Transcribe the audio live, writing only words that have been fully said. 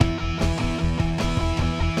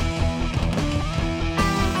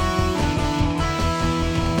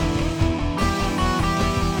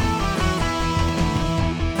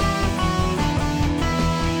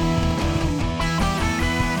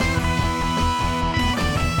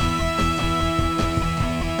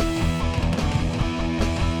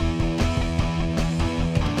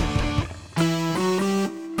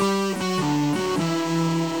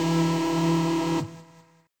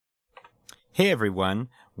Hey everyone,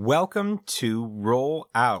 welcome to Roll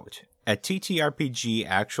Out, a TTRPG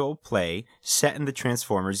actual play set in the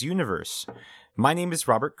Transformers universe. My name is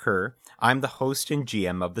Robert Kerr. I'm the host and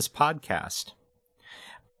GM of this podcast.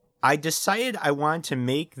 I decided I wanted to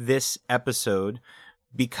make this episode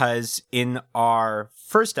because in our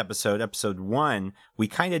first episode, episode 1, we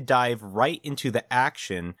kind of dive right into the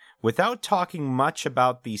action without talking much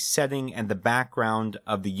about the setting and the background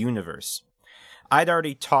of the universe. I'd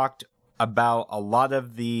already talked about a lot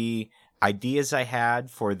of the ideas I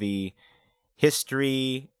had for the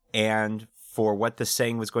history and for what the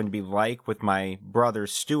setting was going to be like with my brother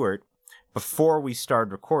Stuart before we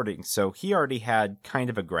started recording, so he already had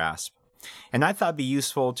kind of a grasp. And I thought it'd be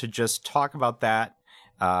useful to just talk about that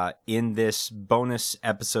in this bonus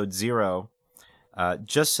episode 0,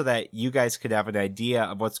 just so that you guys could have an idea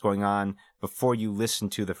of what's going on before you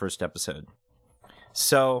listen to the first episode.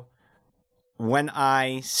 So when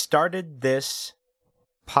I started this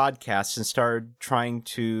podcast and started trying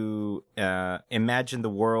to imagine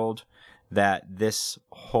the world that this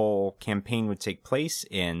whole campaign would take place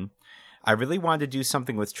in, I really wanted to do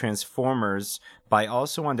something with Transformers, but I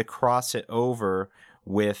also wanted to cross it over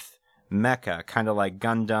with Mecha, kind of like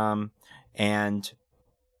Gundam, and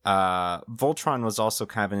Voltron was also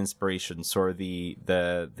kind of an inspiration, sort of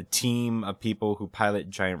the team of people who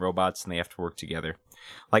pilot giant robots and they have to work together.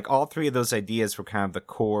 Like, all three of those ideas were kind of the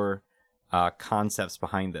core concepts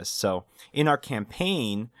behind this. So in our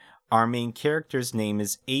campaign, our main character's name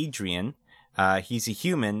is Adrian. He's a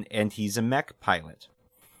human, and he's a mech pilot.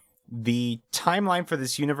 The timeline for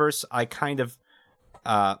this universe, I kind of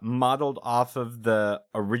modeled off of the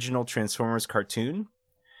original Transformers cartoon.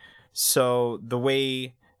 So the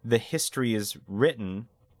way the history is written,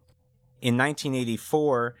 in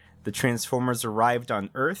 1984, the Transformers arrived on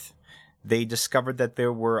Earth. They discovered that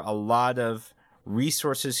there were a lot of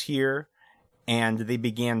resources here, and they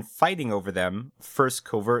began fighting over them, first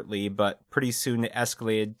covertly, but pretty soon it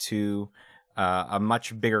escalated to a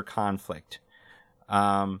much bigger conflict.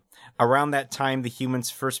 Around that time, the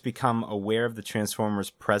humans first become aware of the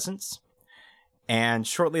Transformers' presence, and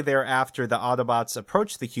shortly thereafter, the Autobots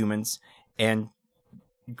approach the humans and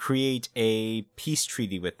create a peace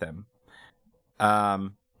treaty with them.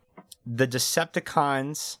 The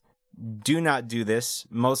Decepticons do not do this,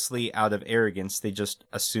 mostly out of arrogance. They just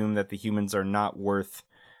assume that the humans are not worth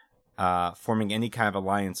forming any kind of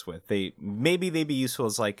alliance with. Maybe they'd be useful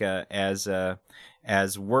as like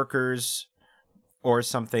as workers or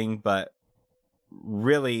something, but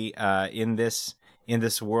really in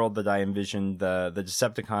this world that I envisioned, the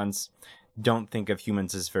Decepticons don't think of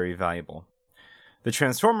humans as very valuable. The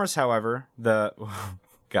Transformers, however, not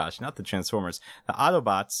the Transformers, the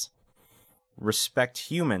Autobots respect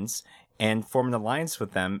humans and form an alliance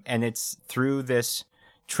with them, and it's through this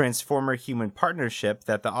Transformer-human partnership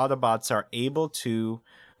that the Autobots are able to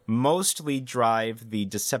mostly drive the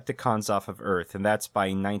Decepticons off of Earth, and that's by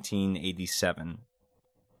 1987.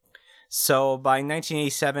 So by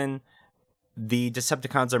 1987, the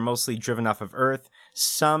Decepticons are mostly driven off of Earth.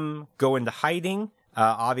 Some go into hiding.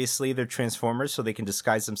 Obviously, they're Transformers, so they can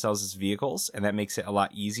disguise themselves as vehicles, and that makes it a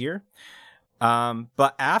lot easier.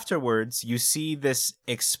 But afterwards, you see this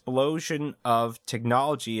explosion of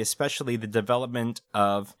technology, especially the development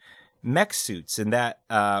of mech suits, and that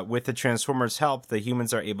with the Transformers' help, the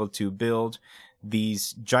humans are able to build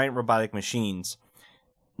these giant robotic machines.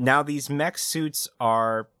 Now, these mech suits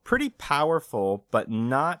are pretty powerful, but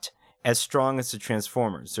not as strong as the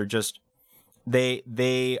Transformers.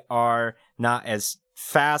 They are not as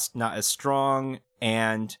fast, not as strong,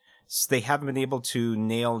 and they haven't been able to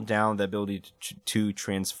nail down the ability to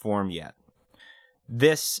transform yet.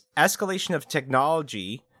 This escalation of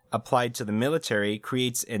technology applied to the military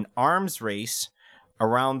creates an arms race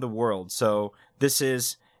around the world. So this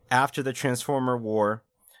is after the Transformer War.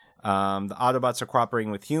 The Autobots are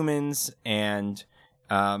cooperating with humans, and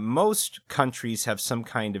most countries have some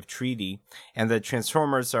kind of treaty, and the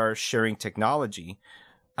Transformers are sharing technology.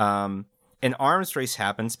 An arms race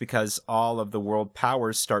happens because all of the world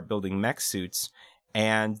powers start building mech suits,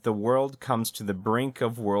 and the world comes to the brink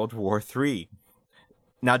of World War III.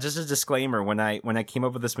 Now, just a disclaimer, when I came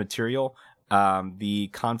up with this material, the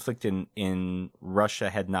conflict in Russia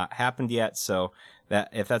had not happened yet, so that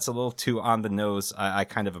if that's a little too on the nose, I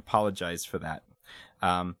kind of apologize for that.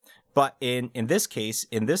 But in this case,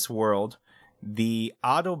 in this world, the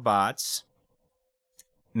Autobots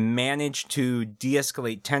manage to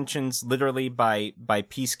de-escalate tensions literally by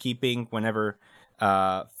peacekeeping. Whenever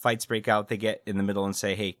fights break out, they get in the middle and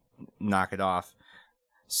say, hey, knock it off.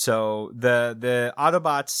 So the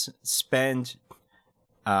Autobots spend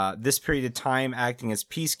this period of time acting as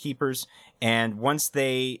peacekeepers, And once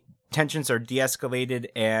tensions are de-escalated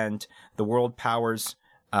and the world powers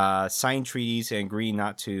sign treaties and agree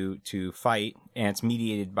not to fight, and it's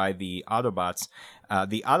mediated by the Autobots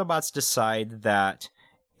decide that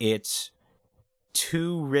it's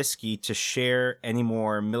too risky to share any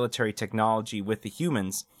more military technology with the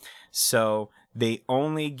humans. So they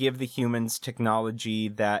only give the humans technology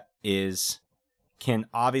that can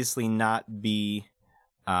obviously not be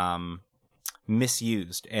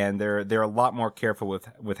misused, and they're a lot more careful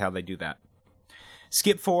with how they do that.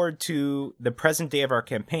 Skip forward to the present day of our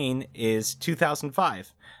campaign is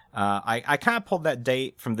 2005. I kind of pulled that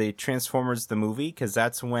date from the Transformers the movie, because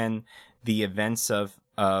that's when the events of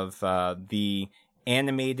the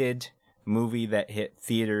animated movie that hit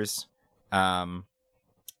theaters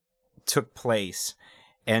took place.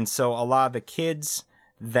 And so a lot of the kids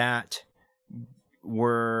that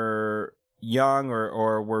were young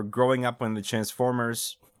or were growing up when the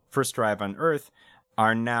Transformers first arrived on Earth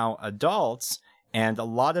are now adults, and a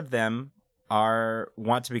lot of them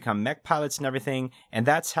want to become mech pilots and everything, and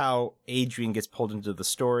that's how Adrian gets pulled into the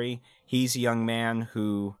story. He's a young man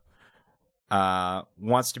who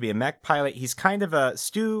wants to be a mech pilot. He's kind of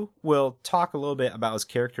Stu will talk a little bit about his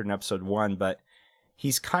character in episode 1, but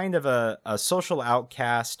he's kind of a social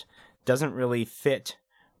outcast, doesn't really fit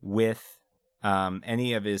with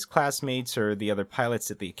any of his classmates or the other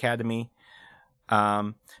pilots at the academy.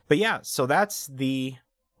 But yeah, so that's the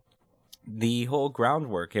whole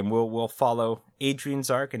groundwork, and we'll follow Adrian's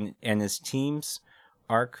arc and his team's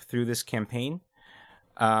arc through this campaign.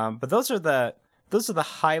 But those are the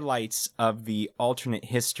highlights of the alternate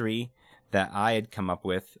history that I had come up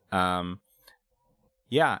with.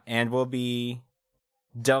 Yeah, and we'll be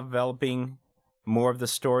developing more of the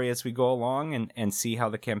story as we go along and see how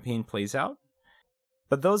the campaign plays out.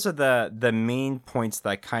 But those are the main points that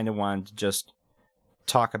I kind of wanted to just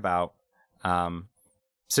talk about.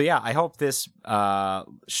 So yeah, I hope this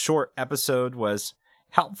short episode was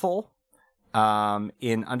helpful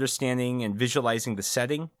in understanding and visualizing the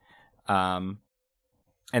setting. And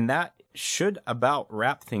that should about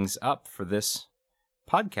wrap things up for this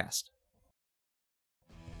podcast.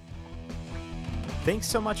 Thanks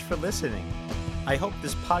so much for listening. I hope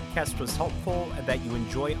this podcast was helpful and that you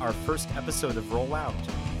enjoy our first episode of Rollout.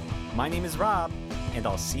 My name is Rob, and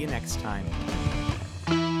I'll see you next time.